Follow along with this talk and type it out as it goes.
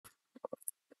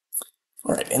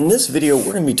Alright, in this video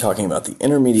we're going to be talking about the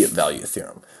intermediate value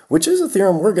theorem, which is a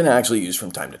theorem we're going to actually use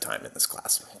from time to time in this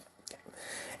class.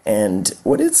 And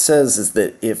what it says is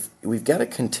that if we've got a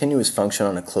continuous function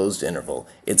on a closed interval,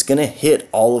 it's going to hit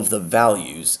all of the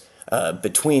values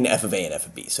between f of a and f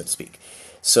of b, so to speak.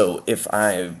 So if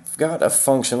I've got a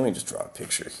function, let me just draw a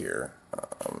picture here.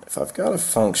 If I've got a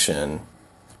function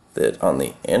that on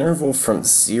the interval from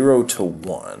 0 to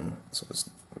 1, so let's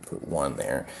put 1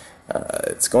 there,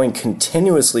 it's going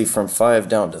continuously from 5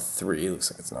 down to 3.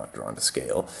 Looks like it's not drawn to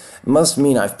scale. It must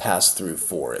mean I've passed through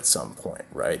 4 at some point,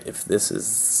 right? If this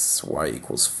is y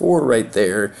equals 4 right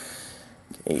there,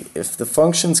 okay, if the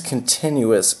function's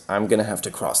continuous, I'm going to have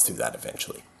to cross through that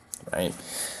eventually, right?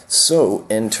 So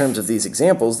in terms of these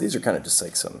examples, these are kind of just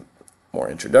like some more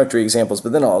introductory examples,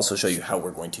 but then I'll also show you how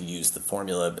we're going to use the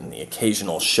formula and the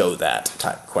occasional show that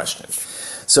type question.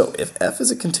 So if f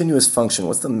is a continuous function,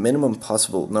 what's the minimum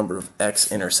possible number of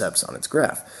x-intercepts on its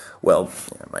graph? Well,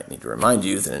 I might need to remind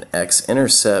you that an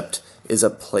x-intercept is a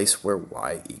place where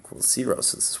y equals 0.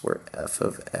 So this is where f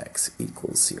of x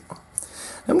equals 0.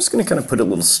 I'm just going to kind of put a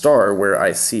little star where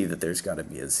I see that there's got to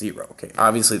be a 0. Okay,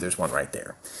 obviously there's one right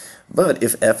there. But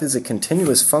if f is a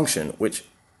continuous function, which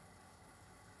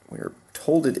we're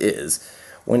told it is,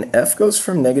 when f goes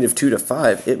from -2 to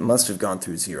 5, it must have gone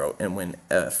through 0. And when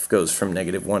f goes from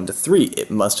 -1 to 3,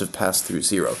 it must have passed through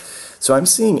 0. So I'm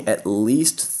seeing at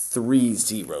least 3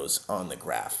 zeros on the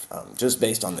graph, just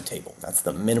based on the table. That's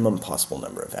the minimum possible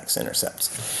number of x-intercepts.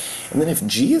 And then if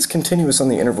g is continuous on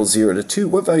the interval 0 to 2,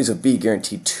 what values of b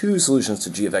guarantee 2 solutions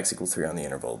to g of x equals 3 on the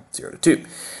interval 0 to 2?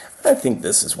 I think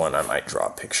this is one I might draw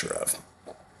a picture of.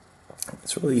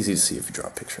 It's really easy to see if you draw a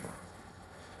picture.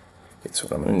 Okay, so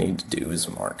what I'm going to need to do is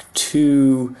mark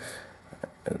 2,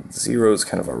 0 is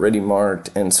kind of already marked,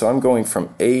 and so I'm going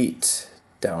from 8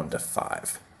 down to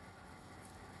 5.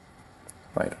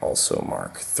 Might also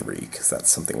mark 3, because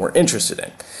that's something we're interested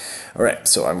in. Alright,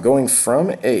 so I'm going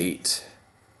from 8,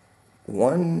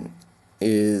 1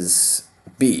 is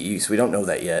b, so we don't know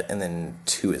that yet, and then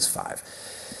 2 is 5.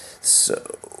 So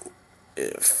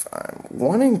if I'm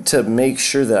wanting to make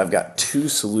sure that I've got 2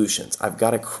 solutions, I've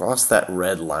got to cross that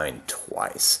red line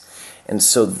twice. And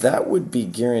so that would be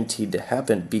guaranteed to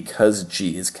happen because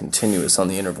g is continuous on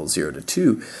the interval 0 to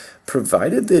 2,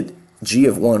 provided that g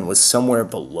of 1 was somewhere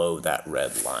below that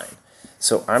red line.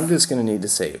 So I'm just going to need to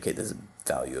say, okay, this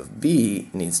value of b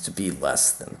needs to be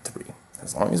less than 3.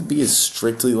 As long as b is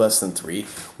strictly less than 3,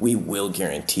 we will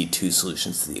guarantee 2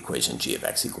 solutions to the equation g of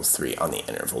x equals 3 on the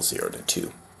interval 0 to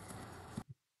 2.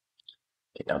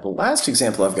 Okay, now the last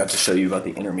example I've got to show you about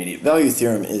the intermediate value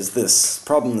theorem is this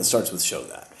problem that starts with show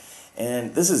that.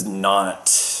 And this is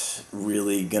not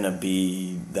really going to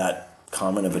be that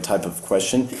common of a type of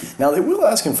question. Now they will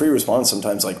ask in free response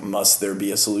sometimes like, must there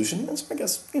be a solution? And so I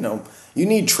guess, you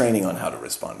need training on how to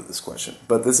respond to this question.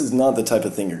 But this is not the type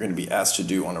of thing you're going to be asked to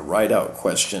do on a write-out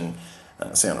question,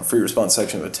 say on a free response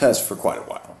section of a test for quite a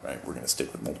while, right? We're going to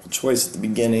stick with multiple choice at the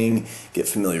beginning, get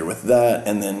familiar with that,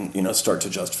 and then, start to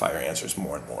justify our answers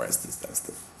more and more as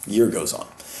the year goes on.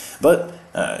 But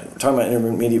we're talking about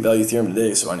intermediate value theorem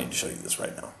today, so I need to show you this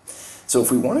right now. So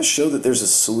if we want to show that there's a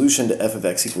solution to f of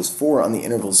x equals 4 on the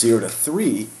interval 0 to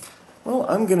 3, well,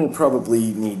 I'm going to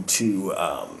probably need to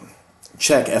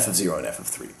check f of 0 and f of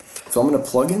 3. So I'm going to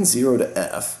plug in 0 to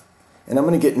f, and I'm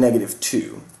going to get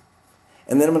 -2.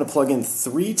 And then I'm going to plug in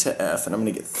 3 to f, and I'm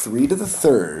going to get 3 to the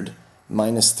third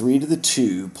minus 3 to the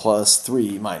 2 plus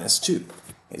 3 minus 2.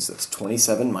 Okay, so that's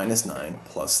 27 minus 9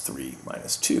 plus 3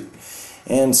 minus 2.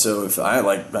 And so if I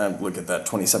look at that,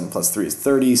 27 plus 3 is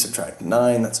 30, subtract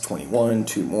 9, that's 21,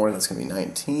 2 more, that's going to be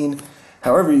 19.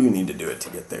 However you need to do it to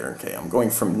get there. Okay, I'm going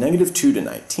from -2 to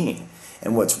 19.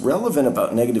 And what's relevant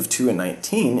about -2 and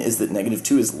 19 is that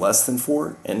 -2 is less than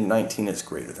 4 and 19 is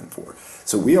greater than 4.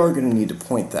 So we are going to need to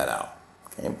point that out.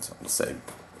 Okay, so I'm going to say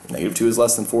 -2 is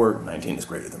less than 4, 19 is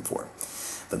greater than 4.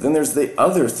 But then there's the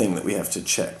other thing that we have to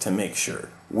check to make sure.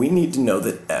 We need to know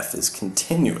that f is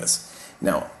continuous.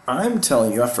 Now, I'm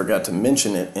telling you, I forgot to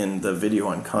mention it in the video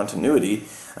on continuity,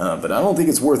 but I don't think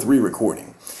it's worth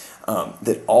re-recording,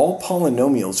 that all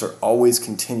polynomials are always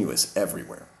continuous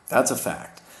everywhere. That's a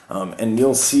fact. And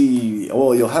you'll see,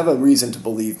 well, you'll have a reason to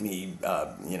believe me,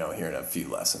 here in a few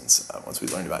lessons, once we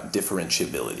learned about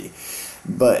differentiability.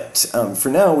 But for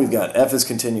now, we've got f is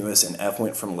continuous, and f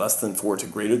went from less than 4 to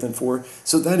greater than 4,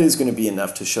 so that is going to be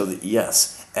enough to show that,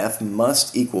 yes, f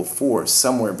must equal 4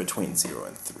 somewhere between 0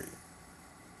 and 3.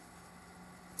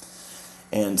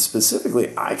 And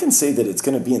specifically, I can say that it's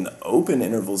going to be in the open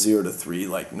interval 0 to 3,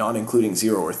 like not including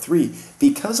 0 or 3,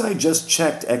 because I just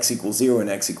checked x equals 0 and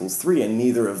x equals 3, and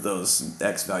neither of those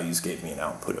x values gave me an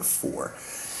output of 4.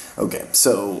 Okay,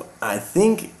 so I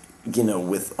think, you know,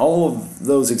 with all of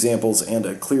those examples and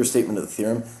a clear statement of the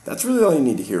theorem, that's really all you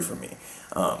need to hear from me.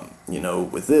 You know,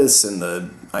 with this and the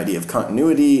idea of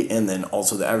continuity and then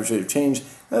also the average rate of change,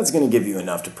 that's going to give you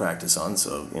enough to practice on.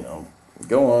 So, you know,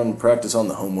 go on, practice on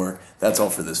the homework. That's all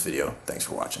for this video. Thanks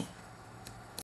for watching.